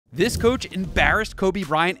This coach embarrassed Kobe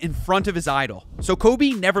Bryant in front of his idol, so Kobe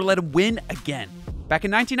never let him win again. Back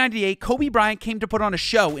in 1998, Kobe Bryant came to put on a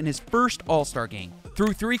show in his first All-Star game.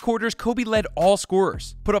 Through 3 quarters, Kobe led all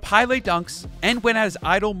scorers, put up highlight dunks, and went at his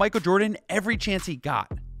idol Michael Jordan every chance he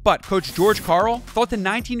got. But Coach George Karl thought the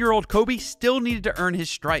 19-year-old Kobe still needed to earn his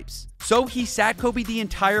stripes. So he sat Kobe the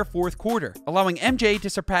entire 4th quarter, allowing MJ to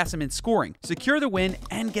surpass him in scoring, secure the win,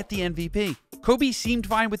 and get the MVP. Kobe seemed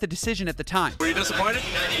fine with the decision at the time. Were you disappointed?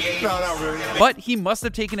 No, not really. But he must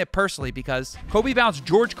have taken it personally because Kobe bounced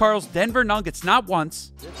George Karl's Denver Nuggets not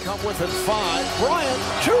once, come within 5.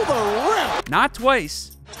 Bryant to the rim. not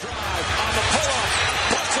twice,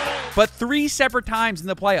 but 3 separate times in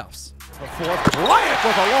the playoffs. Bryant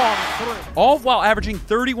with a long 3. All while averaging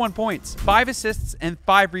 31 points, 5 assists, and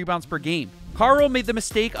 5 rebounds per game. Karl made the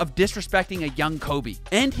mistake of disrespecting a young Kobe,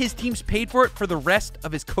 and his teams paid for it for the rest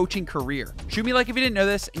of his coaching career. Shoot me a like if you didn't know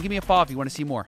this, and give me a follow if you want to see more.